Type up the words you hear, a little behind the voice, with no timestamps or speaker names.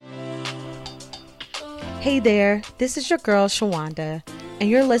Hey there, this is your girl Shawanda, and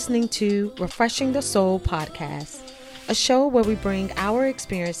you're listening to Refreshing the Soul podcast, a show where we bring our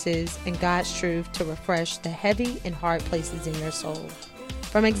experiences and God's truth to refresh the heavy and hard places in your soul.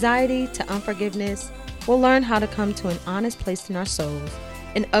 From anxiety to unforgiveness, we'll learn how to come to an honest place in our souls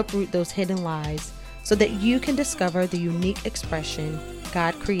and uproot those hidden lies so that you can discover the unique expression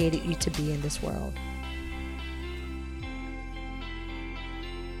God created you to be in this world.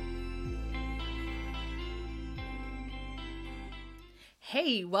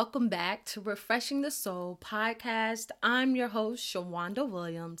 Hey, welcome back to Refreshing the Soul podcast. I'm your host, Shawanda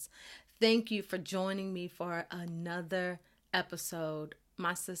Williams. Thank you for joining me for another episode.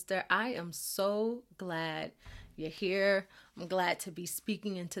 My sister, I am so glad you're here. I'm glad to be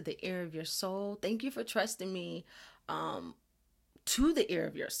speaking into the ear of your soul. Thank you for trusting me to the ear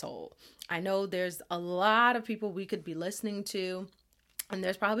of your soul. I know there's a lot of people we could be listening to, and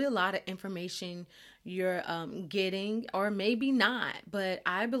there's probably a lot of information you're getting, or maybe not, but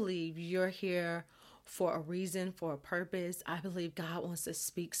I believe you're here for a reason, for a purpose. I believe God wants to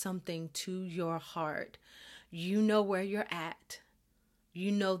speak something to your heart. You know where you're at.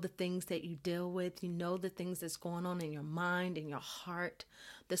 You know the things that you deal with. You know the things that's going on in your mind, in your heart,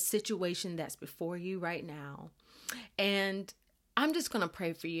 the situation that's before you right now. And I'm just going to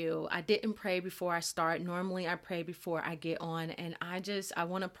pray for you. I didn't pray before I start. Normally I pray before I get on, and I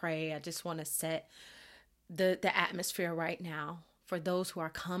want to pray. I just want to set the atmosphere right now for those who are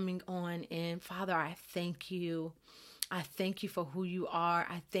coming on in. Father, I thank you. I thank you for who you are.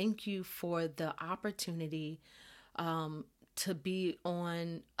 I thank you for the opportunity to be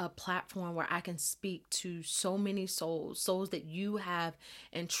on a platform where I can speak to so many souls that you have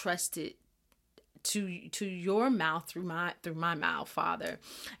entrusted to your mouth through my mouth, Father.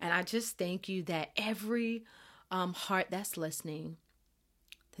 And I just thank you that every heart that's listening,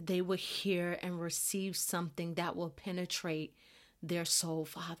 that they will hear and receive something that will penetrate their soul,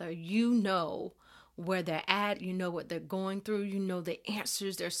 Father. You know where they're at. You know what they're going through. You know the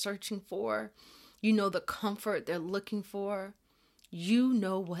answers they're searching for. You know the comfort they're looking for. You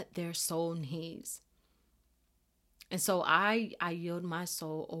know what their soul needs. And so I yield my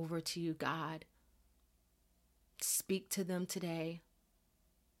soul over to you, God. Speak to them today.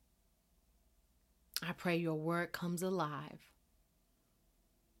 I pray your word comes alive,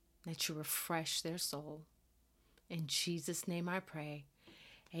 that you refresh their soul. In Jesus' name I pray.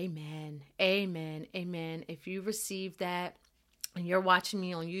 Amen. Amen. Amen. If you received that and you're watching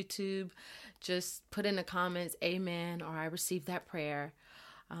me on YouTube, just put in the comments, amen, or I received that prayer.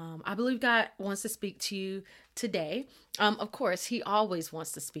 I believe God wants to speak to you today. Of course, he always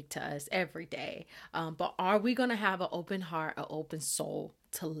wants to speak to us every day. But are we going to have an open heart, an open soul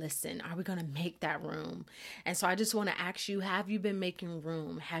to listen? Are we going to make that room? And so I just want to ask you, have you been making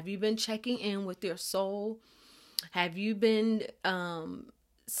room? Have you been checking in with your soul? Have you been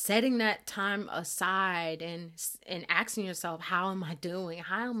setting that time aside and asking yourself, how am I doing?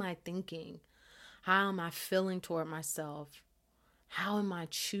 How am I thinking? How am I feeling toward myself? How am I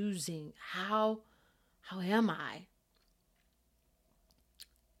choosing? How am I?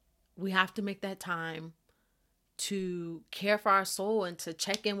 We have to make that time to care for our soul and to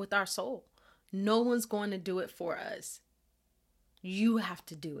check in with our soul. No one's going to do it for us. You have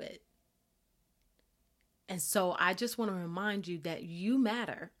to do it. And so I just want to remind you that you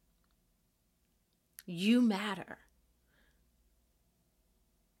matter. You matter.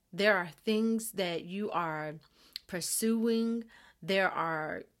 There are things that you are pursuing. There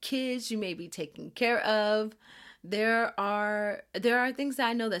are kids you may be taking care of. There are things that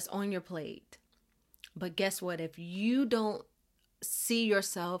I know that's on your plate. But guess what? If you don't see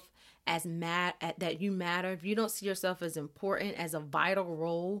yourself as that you matter, if you don't see yourself as important, as a vital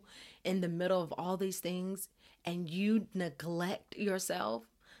role in the middle of all these things, and you neglect yourself,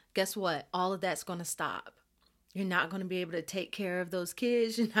 guess what? All of that's going to stop. You're not going to be able to take care of those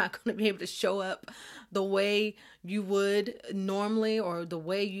kids. You're not going to be able to show up the way you would normally, or the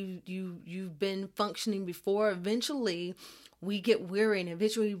way you've been functioning before. Eventually, we get weary and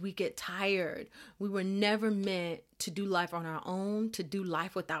eventually we get tired. We were never meant to do life on our own, to do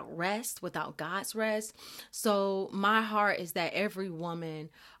life without rest, without God's rest. So my heart is that every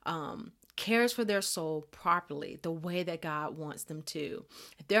woman cares for their soul properly, the way that God wants them to.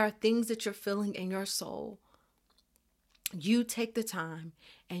 If there are things that you're feeling in your soul, you take the time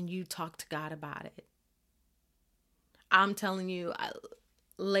and you talk to God about it. I'm telling you,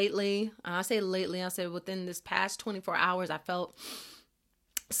 lately, and I say within this past 24 hours, I felt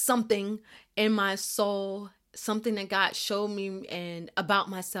something in my soul, something that God showed me and about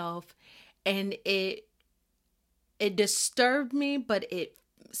myself, and it disturbed me, but it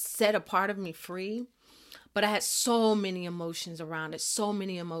set a part of me free. But I had so many emotions around it, so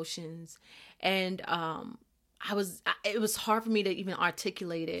many emotions. And it was hard for me to even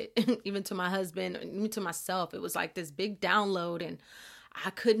articulate it, even to my husband, even to myself. It was like this big download, and I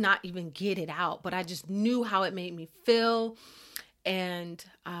could not even get it out, but I just knew how it made me feel. And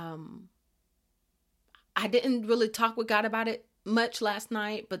I didn't really talk with God about it much last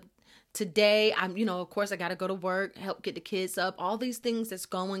night, but today of course I got to go to work, help get the kids up, all these things that's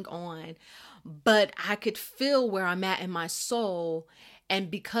going on. But I could feel where I'm at in my soul. And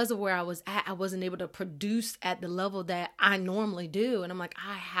because of where I was at, I wasn't able to produce at the level that I normally do. And I'm like,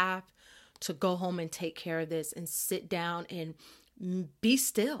 I have to go home and take care of this and sit down and be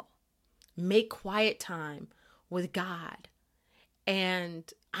still, make quiet time with God. And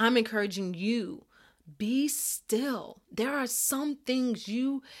I'm encouraging you, be still. There are some things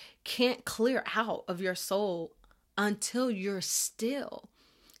you can't clear out of your soul until you're still.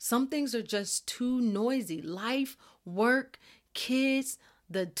 Some things are just too noisy. Life, work, kids,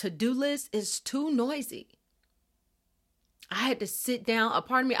 the to-do list is too noisy. I had to sit down. A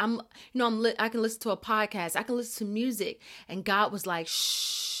part of me, I can listen to a podcast. I can listen to music. And God was like,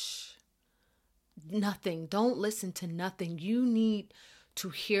 shh, nothing. Don't listen to nothing. You need to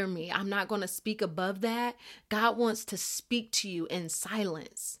hear me. I'm not going to speak above that. God wants to speak to you in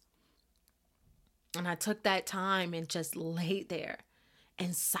silence. And I took that time and just laid there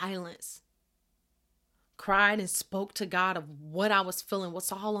in silence. Cried and spoke to God of what I was feeling,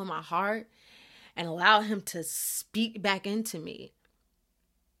 what's all on my heart, and allowed him to speak back into me.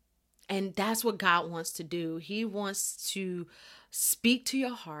 And that's what God wants to do. He wants to speak to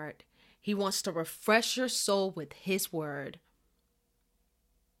your heart. He wants to refresh your soul with his word.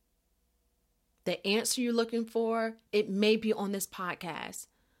 The answer you're looking for, it may be on this podcast,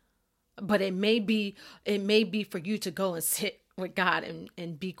 but it may be for you to go and sit with God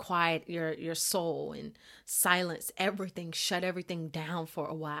and be quiet, your soul, and silence everything, shut everything down for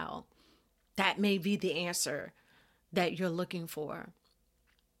a while. That may be the answer that you're looking for.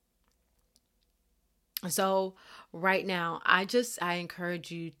 So right now, I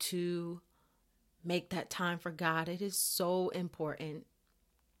encourage you to make that time for God. It is so important.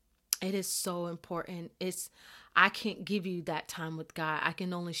 It is so important. I can't give you that time with God. I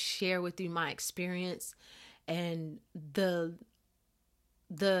can only share with you my experience and the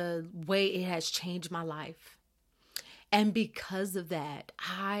way it has changed my life. And because of that,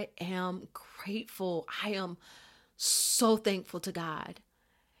 I am grateful. I am so thankful to God.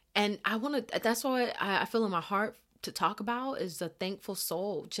 And that's why I feel in my heart to talk about is a thankful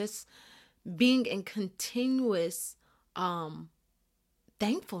soul. Just being in continuous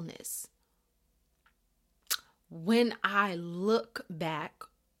thankfulness. When I look back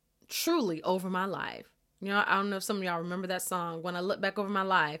truly over my life, I don't know if some of y'all remember that song, when I look back over my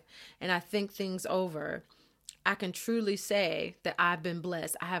life and I think things over, I can truly say that I've been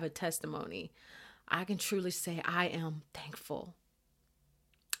blessed. I have a testimony. I can truly say I am thankful.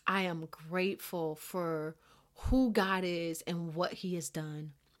 I am grateful for who God is and what he has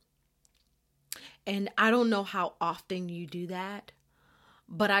done. And I don't know how often you do that,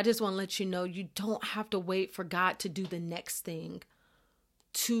 but I just want to let you know you don't have to wait for God to do the next thing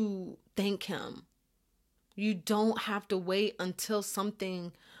to thank him. You don't have to wait until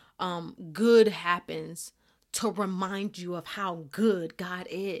something good happens to remind you of how good God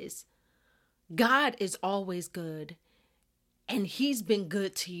is. God is always good, and he's been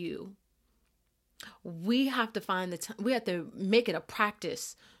good to you. We have to find the time. We have to make it a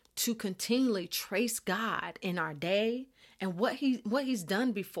practice to continually trace God in our day and what he's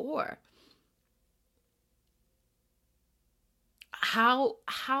done before. How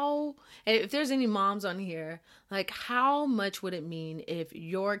if there's any moms on here, like, how much would it mean if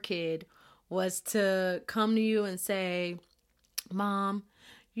your kid was to come to you and say, Mom,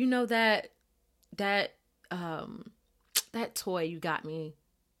 that toy you got me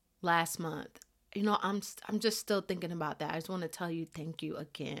last month, I'm just still thinking about that. I just want to tell you thank you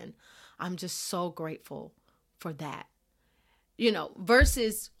again. I'm just so grateful for that.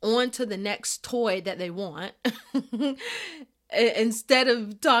 Versus on to the next toy that they want. Instead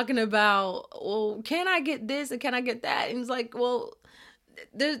of talking about, well, can I get this and can I get that? And it's like, well,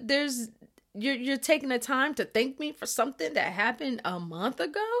 you're taking the time to thank me for something that happened a month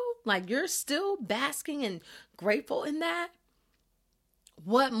ago. Like, you're still basking and grateful in that.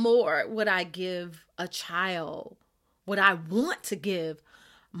 What more would I give a child? Would I want to give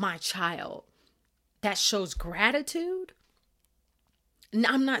my child that shows gratitude? And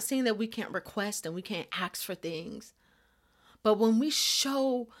I'm not saying that we can't request and we can't ask for things. But when we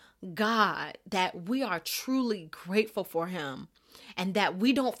show God that we are truly grateful for him and that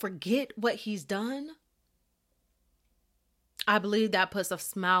we don't forget what he's done, I believe that puts a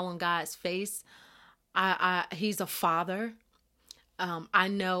smile on God's face. He's a father. I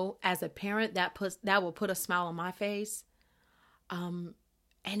know as a parent that will put a smile on my face. And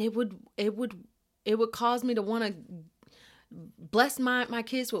it would cause me to want to bless my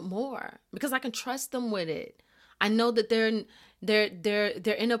kids with more because I can trust them with it. I know that they're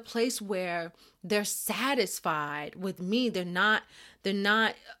in a place where they're satisfied with me. They're not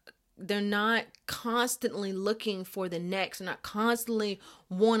constantly looking for the next, they're not constantly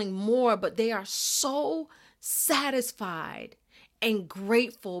wanting more, but they are so satisfied and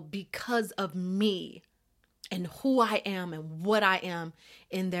grateful because of me and who I am and what I am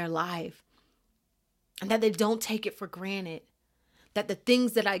in their life. And that they don't take it for granted. That the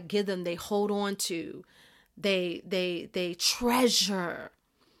things that I give them, they hold on to. They treasure.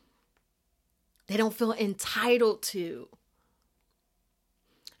 They don't feel entitled to.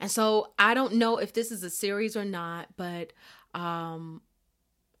 And so I don't know if this is a series or not, but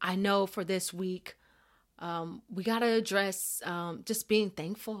I know for this week, we got to address just being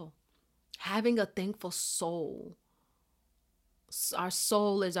thankful. Having a thankful soul. Our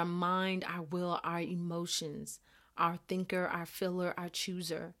soul is our mind, our will, our emotions, our thinker, our feeler, our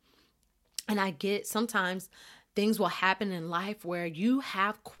chooser. And I get sometimes things will happen in life where you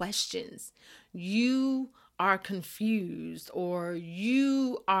have questions. You are confused, or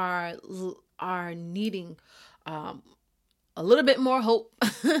you are needing a little bit more hope,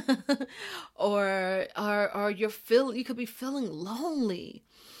 or you could be feeling lonely.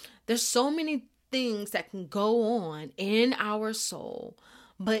 There's so many things that can go on in our soul,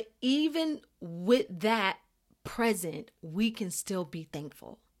 but even with that present, we can still be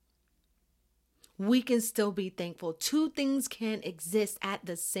thankful. We can still be thankful. Two things can exist at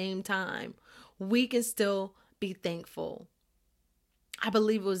the same time. We can still be thankful. I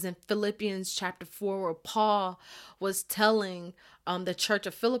believe it was in Philippians chapter 4 where Paul was telling the church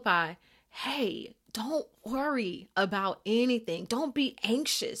of Philippi, hey, don't worry about anything. Don't be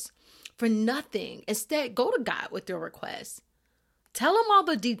anxious for nothing. Instead, go to God with your requests. Tell him all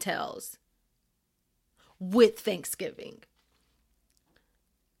the details with thanksgiving.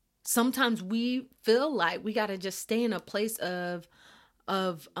 Sometimes we feel like we got to just stay in a place of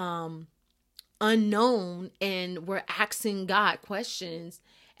unknown, and we're asking God questions,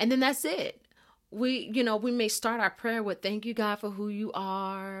 and then that's it. We may start our prayer with thank you, God, for who you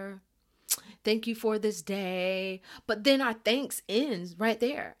are. Thank you for this day. But then our thanks ends right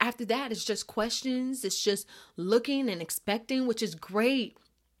there. After that, it's just questions. It's just looking and expecting, which is great.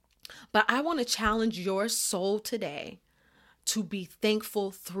 But I want to challenge your soul today to be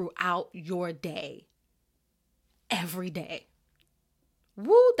thankful throughout your day. Every day.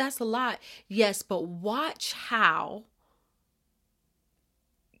 Woo, that's a lot. Yes, but watch how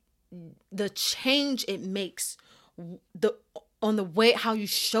the change it makes on the way how you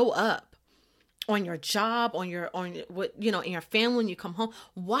show up on your job, in your family when you come home.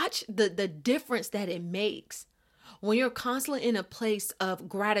 Watch the difference that it makes when you're constantly in a place of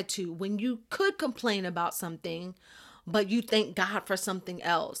gratitude, when you could complain about something, but you thank God for something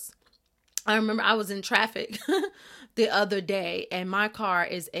else. I remember I was in traffic the other day, and my car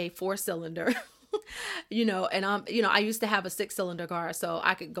is a 4-cylinder, and I used to have a 6-cylinder car, so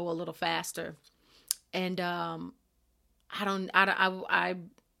I could go a little faster. And I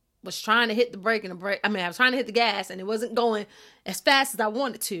was trying to hit the brake I was trying to hit the gas, and it wasn't going as fast as I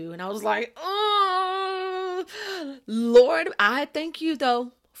wanted to. And I was like, oh, Lord, I thank you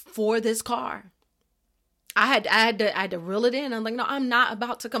though for this car. I had to reel it in. I'm like, no, I'm not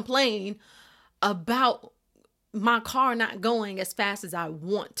about to complain about my car not going as fast as I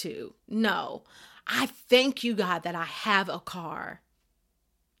want to. No, I thank you, God, that I have a car.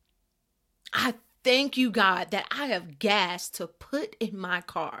 I thank you, God, that I have gas to put in my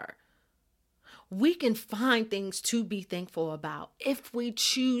car. We can find things to be thankful about if we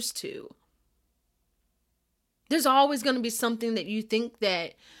choose to. There's always going to be something that you think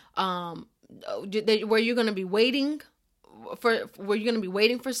that where you're going to be waiting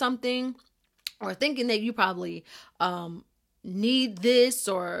for something, or thinking that you probably need this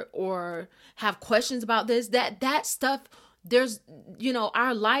or have questions about this, that stuff. There's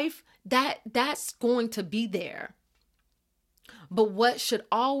our life that's going to be there, but what should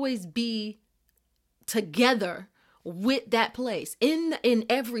always be together with that place in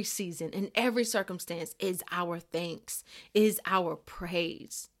every season, in every circumstance, is our thanks, is our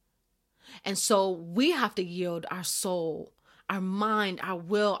praise. And so we have to yield our soul, our mind, our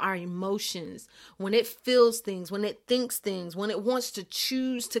will, our emotions. When it feels things, when it thinks things, when it wants to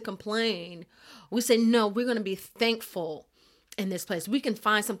choose to complain, we say, no, we're going to be thankful in this place. We can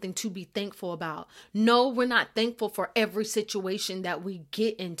find something to be thankful about. No, we're not thankful for every situation that we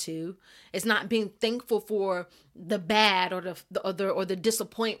get into. It's not being thankful for the bad or the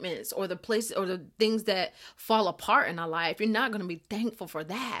disappointments or the places or the things that fall apart in our life. You're not going to be thankful for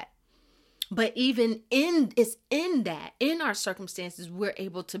that. But even in our circumstances, we're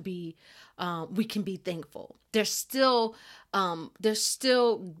able to be, we can be thankful. There's still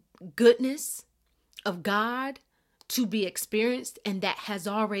goodness of God to be experienced, and that has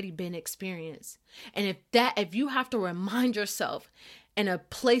already been experienced. And if you have to remind yourself in a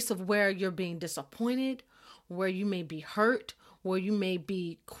place of where you're being disappointed, where you may be hurt, where you may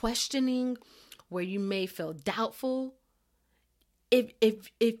be questioning, where you may feel doubtful,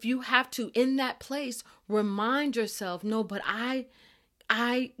 if you have to, in that place, remind yourself, no, but I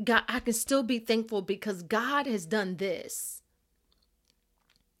can still be thankful because God has done this.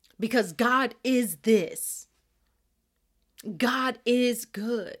 Because God is this. God is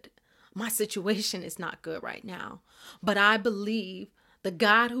good. My situation is not good right now, but I believe the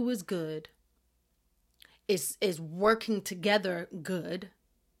God who is good is working together good.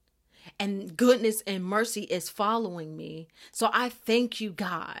 And goodness and mercy is following me. So I thank you,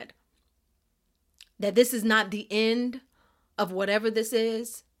 God, that this is not the end of whatever this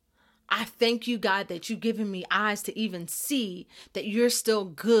is. I thank you, God, that you've given me eyes to even see that you're still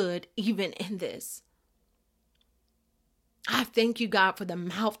good even in this. I thank you, God, for the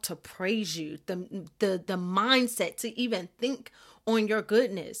mouth to praise you, the mindset to even think on your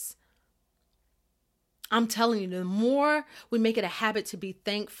goodness. I'm telling you, the more we make it a habit to be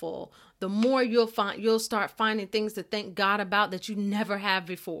thankful, the more you'll start finding things to thank God about that you never have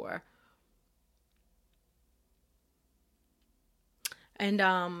before. And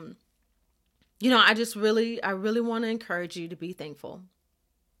I really want to encourage you to be thankful.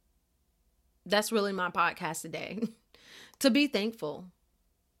 That's really my podcast today. To be thankful.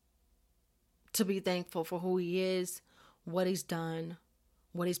 To be thankful for who he is, what he's done,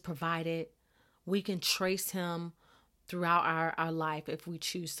 what he's provided. We can trace him throughout our life if we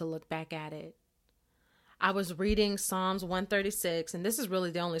choose to look back at it. I was reading Psalms 136, and this is really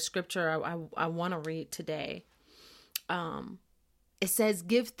the only scripture I want to read today. It says,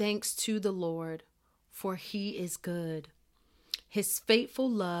 "Give thanks to the Lord, for he is good. His faithful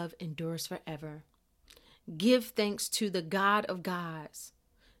love endures forever. Give thanks to the God of gods.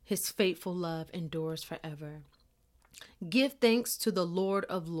 His faithful love endures forever. Give thanks to the Lord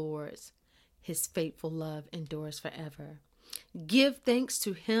of lords. His faithful love endures forever. Give thanks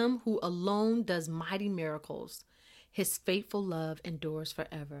to him who alone does mighty miracles. His faithful love endures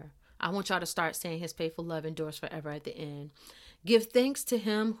forever." I want y'all to start saying his faithful love endures forever at the end. Give thanks to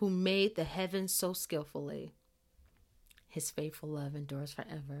him who made the heavens so skillfully. His faithful love endures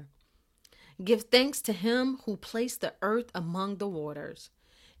forever. Give thanks to him who placed the earth among the waters.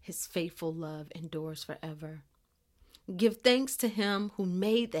 His faithful love endures forever. Give thanks to him who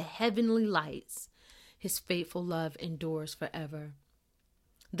made the heavenly lights. His faithful love endures forever.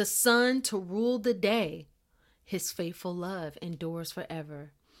 The sun to rule the day. His faithful love endures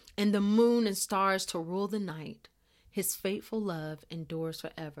forever. And the moon and stars to rule the night. His faithful love endures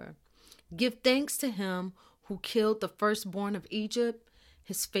forever. Give thanks to him who killed the firstborn of Egypt.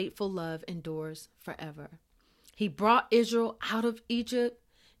 His faithful love endures forever. He brought Israel out of Egypt.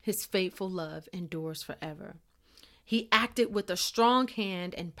 His faithful love endures forever. He acted with a strong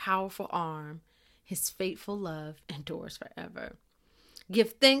hand and powerful arm. His faithful love endures forever.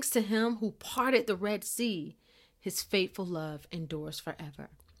 Give thanks to him who parted the Red Sea. His faithful love endures forever.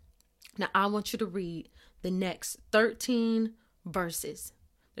 Now, I want you to read the next 13 verses.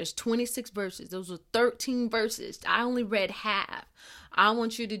 There's 26 verses. Those are 13 verses. I only read half. I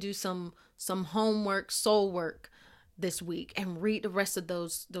want you to do some homework, soul work this week and read the rest of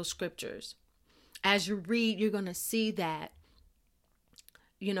those scriptures. As you read, you're going to see that,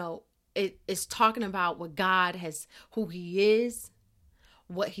 it's talking about what God has, who he is,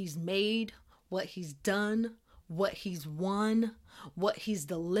 what he's made, what he's done, what he's won, what he's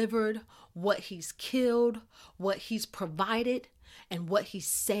delivered, what he's killed, what he's provided, and what he's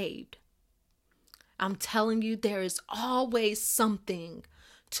saved. I'm telling you, there is always something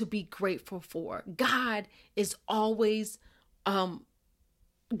to be grateful for. God is always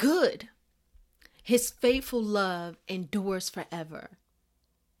good. His faithful love endures forever.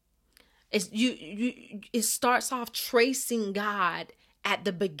 It starts off tracing God at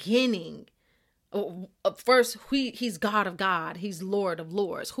the beginning. First, he's God of God. He's Lord of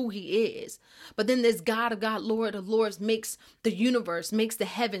Lords, who he is. But then this God of God, Lord of Lords, makes the universe, makes the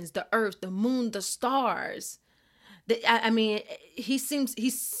heavens, the earth, the moon, the stars. I mean, he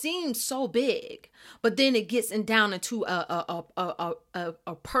seems so big, but then it gets down into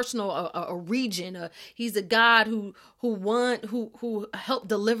a personal a region. He's a God who helped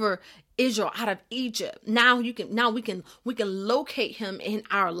deliver Israel out of Egypt. Now we can locate him in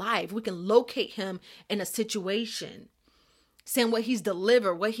our life. We can locate him in a situation, saying what he's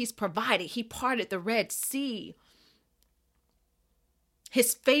delivered, what he's provided. He parted the Red Sea.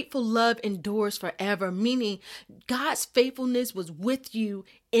 His faithful love endures forever, meaning God's faithfulness was with you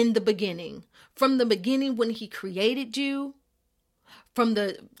in the beginning. From the beginning when he created you, from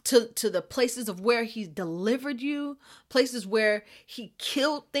to the places of where he delivered you, places where he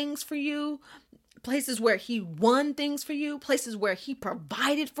killed things for you, places where he won things for you, places where he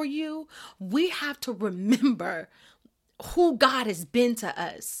provided for you. We have to remember who God has been to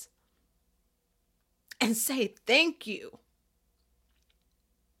us and say thank you.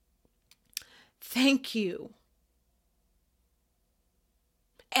 Thank you.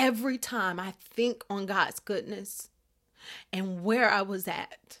 Every time I think on God's goodness and where I was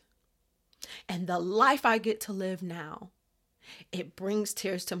at and the life I get to live now, it brings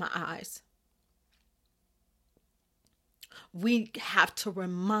tears to my eyes. We have to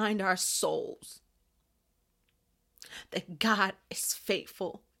remind our souls that God is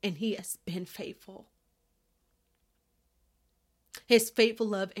faithful and he has been faithful. His faithful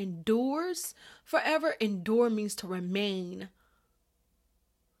love endures forever. Endure means to remain.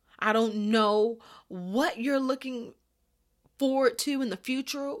 I don't know what you're looking forward to in the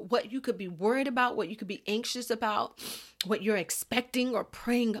future, what you could be worried about, what you could be anxious about, what you're expecting or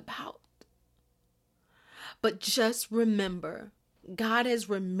praying about. But just remember, God has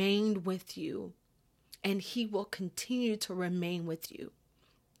remained with you and he will continue to remain with you.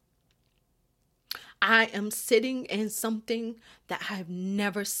 I am sitting in something that I've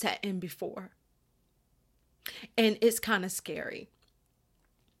never sat in before. And it's kind of scary.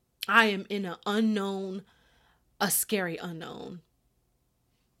 I am in an unknown, a scary unknown.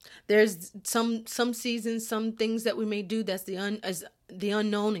 There's some seasons, some things that we may do that's the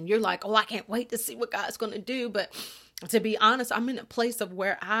unknown, and you're like, oh, I can't wait to see what God's going to do. But to be honest, I'm in a place of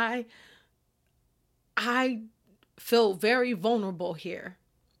where I feel very vulnerable here.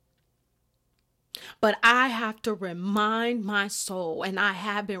 But I have to remind my soul, and I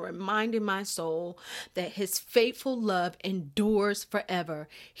have been reminding my soul, that his faithful love endures forever.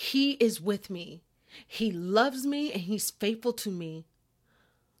 He is with me. He loves me and he's faithful to me.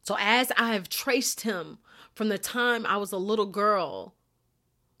 So as I have traced him from the time I was a little girl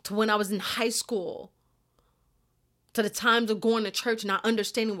to when I was in high school, to the times of going to church and not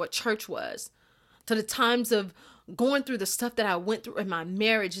understanding what church was, to the times of going through the stuff that I went through in my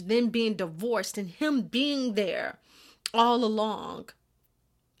marriage, then being divorced, and him being there all along,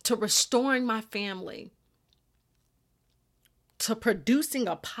 to restoring my family, to producing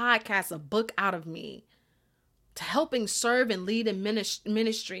a podcast, a book out of me, to helping serve and lead in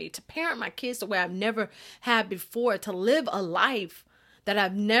ministry, to parent my kids the way I've never had before, to live a life that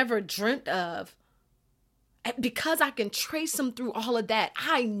I've never dreamt of. Because I can trace him through all of that,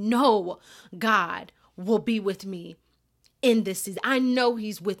 I know God will be with me in this season. I know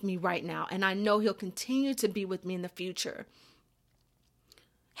he's with me right now, and I know he'll continue to be with me in the future.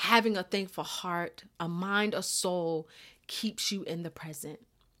 Having a thankful heart, a mind, a soul keeps you in the present.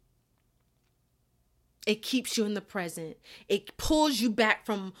 It keeps you in the present. It pulls you back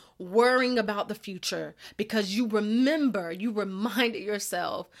from worrying about the future because you reminded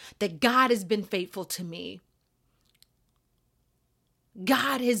yourself that God has been faithful to me.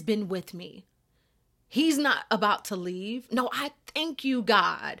 God has been with me. He's not about to leave. No, I thank you,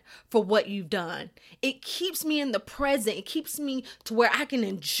 God, for what you've done. It keeps me in the present. It keeps me to where I can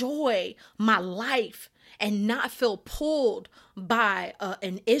enjoy my life and not feel pulled by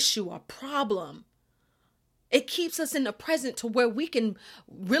an issue or problem. It keeps us in the present to where we can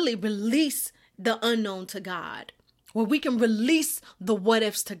really release the unknown to God, where we can release the what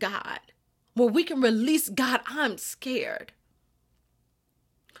ifs to God, where we can release, God, I'm scared.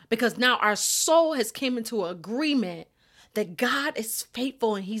 Because now our soul has came into agreement that God is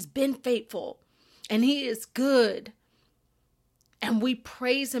faithful and he's been faithful and he is good. And we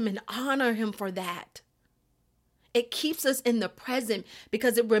praise him and honor him for that. It keeps us in the present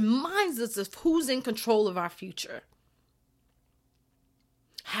because it reminds us of who's in control of our future.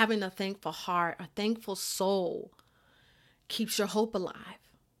 Having a thankful heart, a thankful soul keeps your hope alive.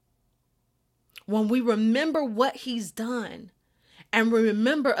 When we remember what he's done, and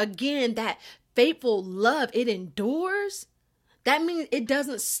remember again that faithful love, it endures. That means it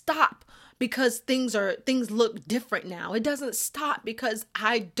doesn't stop because things look different now. It doesn't stop because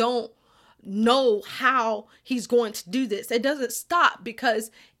I don't know how he's going to do this. It doesn't stop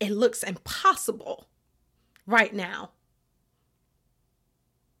because it looks impossible right now.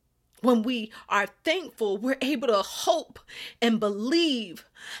 When we are thankful, we're able to hope and believe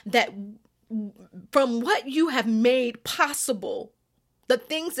that from what you have made possible, the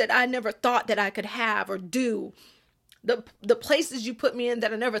things that I never thought that I could have or do, the places you put me in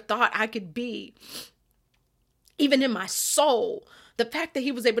that I never thought I could be, even in my soul, the fact that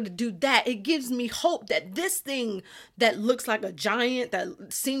he was able to do that, it gives me hope that this thing that looks like a giant,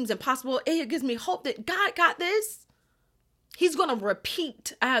 that seems impossible, it gives me hope that God got this. He's going to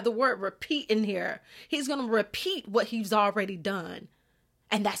repeat. I have the word repeat in here. He's going to repeat what he's already done.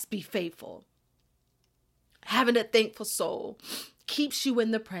 And that's be faithful. Having a thankful soul keeps you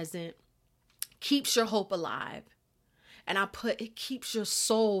in the present, keeps your hope alive. And it keeps your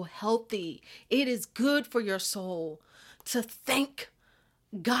soul healthy. It is good for your soul to thank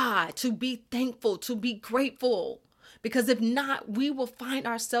God, to be thankful, to be grateful. Because if not, we will find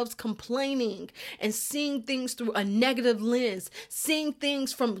ourselves complaining and seeing things through a negative lens, seeing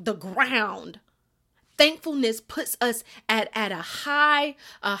things from the ground. Thankfulness puts us at a high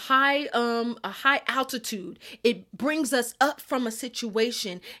altitude. It brings us up from a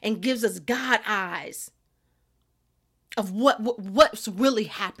situation and gives us God eyes of what's really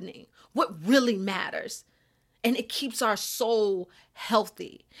happening, what really matters. And it keeps our soul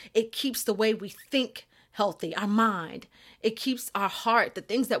healthy. It keeps the way we think healthy, our mind. It keeps our heart, the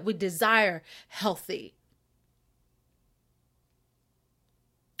things that we desire, healthy.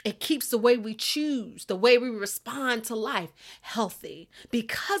 It keeps the way we choose, the way we respond to life, healthy.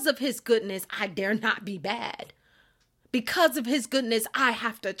 Because of his goodness, I dare not be bad. Because of his goodness, I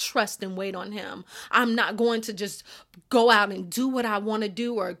have to trust and wait on him. I'm not going to just go out and do what I want to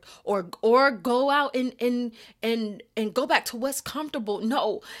do or go out and go back to what's comfortable.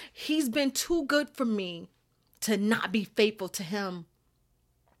 No, he's been too good for me to not be faithful to him.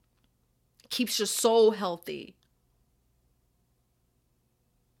 Keeps your soul healthy.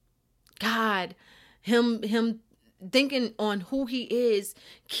 God, him thinking on who he is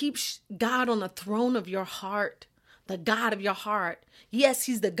keeps God on the throne of your heart. The God of your heart. Yes,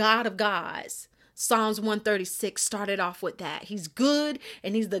 he's the God of gods. Psalms 136 started off with that. He's good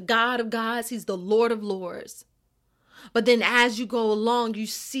and he's the God of gods. He's the Lord of lords. But then as you go along, you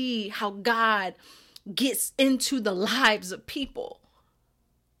see how God gets into the lives of people.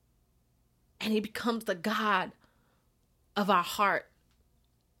 And he becomes the God of our heart.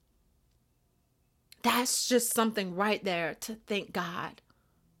 That's just something right there to thank God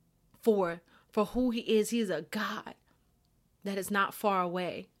for who he is. He's a God that is not far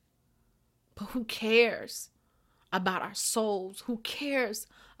away. But who cares about our souls? Who cares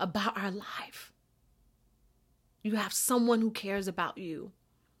about our life? You have someone who cares about you.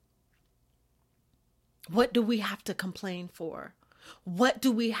 What do we have to complain for? What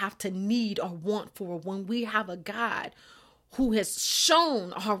do we have to need or want for when we have a God who has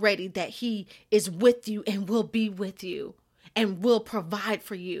shown already that he is with you and will be with you and will provide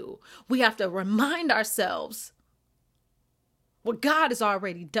for you? We have to remind ourselves what God has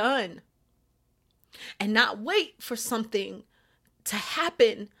already done and not wait for something to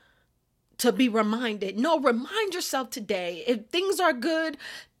happen to be reminded. No, remind yourself today. If things are good,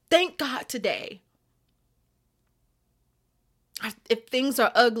 thank God today. If things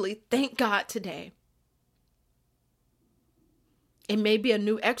are ugly, thank God today. It may be a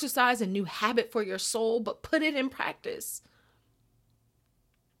new exercise, a new habit for your soul, but put it in practice.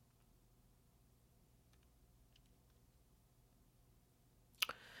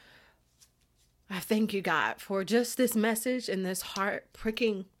 I thank you, God, for just this message and this heart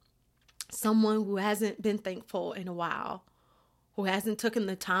pricking someone who hasn't been thankful in a while, who hasn't taken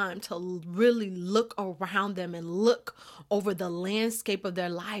the time to really look around them and look over the landscape of their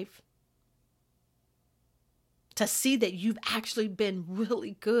life to see that you've actually been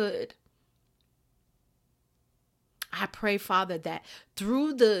really good. I pray, Father, that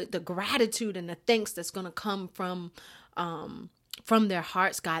through the gratitude and the thanks that's going to come from their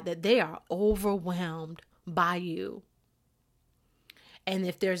hearts, God, that they are overwhelmed by you. And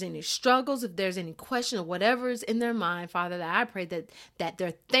if there's any struggles, if there's any question or whatever is in their mind, Father, that I pray that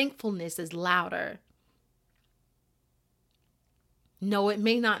their thankfulness is louder. No, it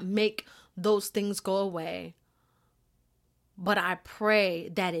may not make those things go away, but I pray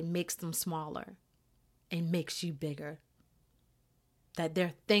that it makes them smaller and makes you bigger. That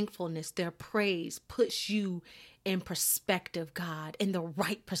their thankfulness, their praise puts you in perspective, God, in the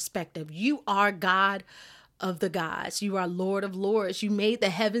right perspective. You are God of the gods. You are Lord of lords. You made the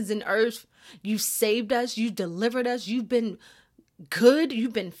heavens and earth. You saved us. You delivered us. You've been good.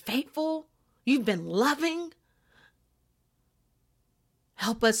 You've been faithful. You've been loving.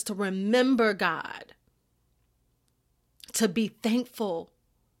 Help us to remember, God, to be thankful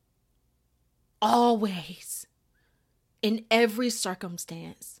always in every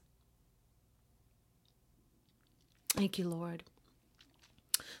circumstance. Thank you, Lord.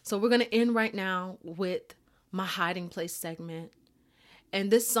 So we're going to end right now with my hiding place segment.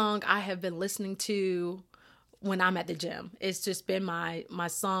 And this song I have been listening to when I'm at the gym. It's just been my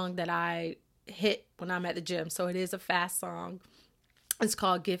song that I hit when I'm at the gym. So it is a fast song. It's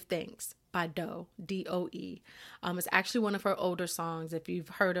called Give Thanks by Doe, D-O-E. It's actually one of her older songs. If you've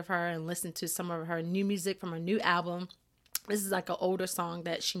heard of her and listened to some of her new music from her new album, this is like an older song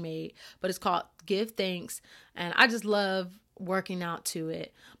that she made, but it's called Give Thanks. And I just love working out to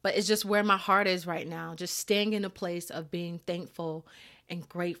it. But it's just where my heart is right now, just staying in a place of being thankful and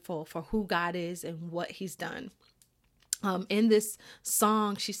grateful for who God is and what he's done. In this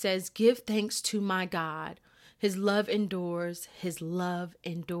song, she says, give thanks to my God. His love endures. His love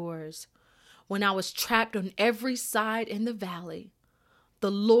endures. When I was trapped on every side in the valley,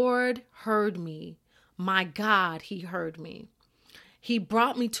 the Lord heard me. My God, he heard me. He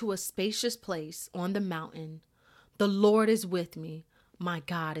brought me to a spacious place on the mountain. The Lord is with me. My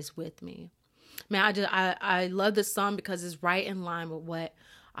God is with me. Man, I love this song because it's right in line with what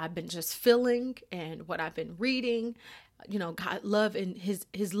I've been just feeling and what I've been reading. You know, God love and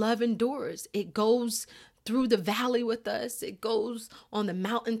his love endures. It goes through the valley with us. It goes on the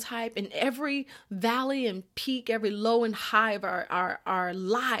mountaintop, and every valley and peak, every low and high of our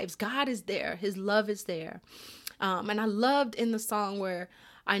lives. God is there. His love is there. And I loved in the song where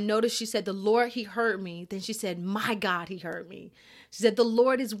I noticed she said, the Lord, he heard me. Then she said, my God, he heard me. She said, the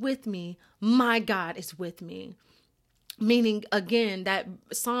Lord is with me. My God is with me. Meaning, again, that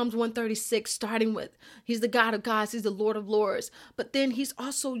Psalms 136, starting with, he's the God of gods, he's the Lord of lords. But then he's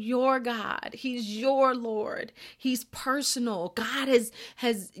also your God. He's your Lord. He's personal. God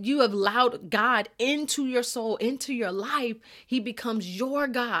you have allowed God into your soul, into your life. He becomes your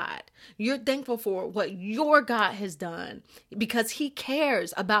God. You're thankful for what your God has done because he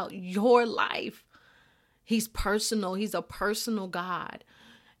cares about your life. He's personal. He's a personal God.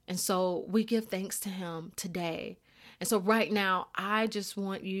 And so we give thanks to him today. And so right now, I just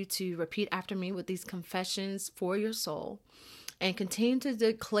want you to repeat after me with these confessions for your soul and continue to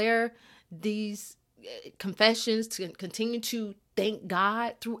declare these confessions, to continue to thank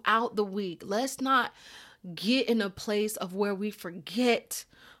God throughout the week. Let's not get in a place of where we forget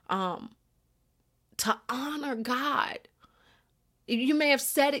to honor God. You may have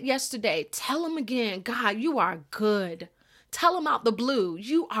said it yesterday. Tell him again, God, you are good. Tell him out the blue,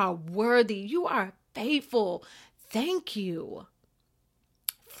 you are worthy. You are faithful. Thank you.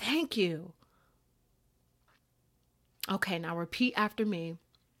 Thank you. Okay, now repeat after me.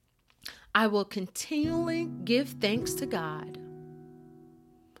 I will continually give thanks to God.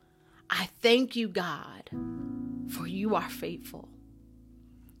 I thank you, God, for you are faithful.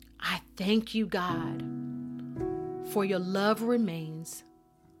 I thank you, God, for your love remains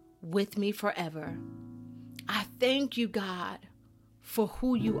with me forever. I thank you, God, for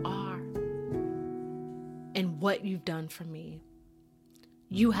who you are and what you've done for me.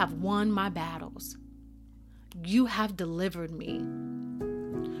 You have won my battles. You have delivered me.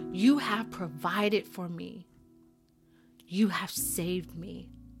 You have provided for me. You have saved me.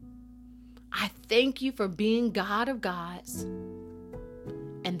 I thank you for being God of gods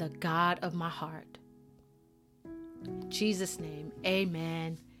and the God of my heart. In Jesus' name,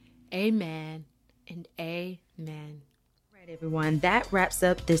 amen, amen, and amen. Everyone, that wraps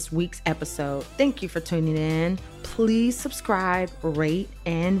up this week's episode. Thank you for tuning in. Please subscribe, rate,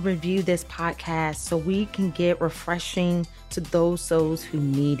 and review this podcast so we can get refreshing to those souls who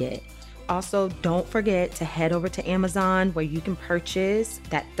need it. Also, don't forget to head over to Amazon where you can purchase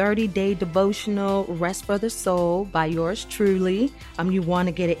that 30-day devotional Rest for the Soul by yours truly. You want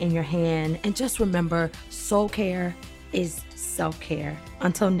to get it in your hand. And just remember, soul care is self-care.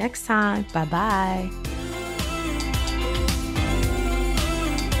 Until next time, bye-bye.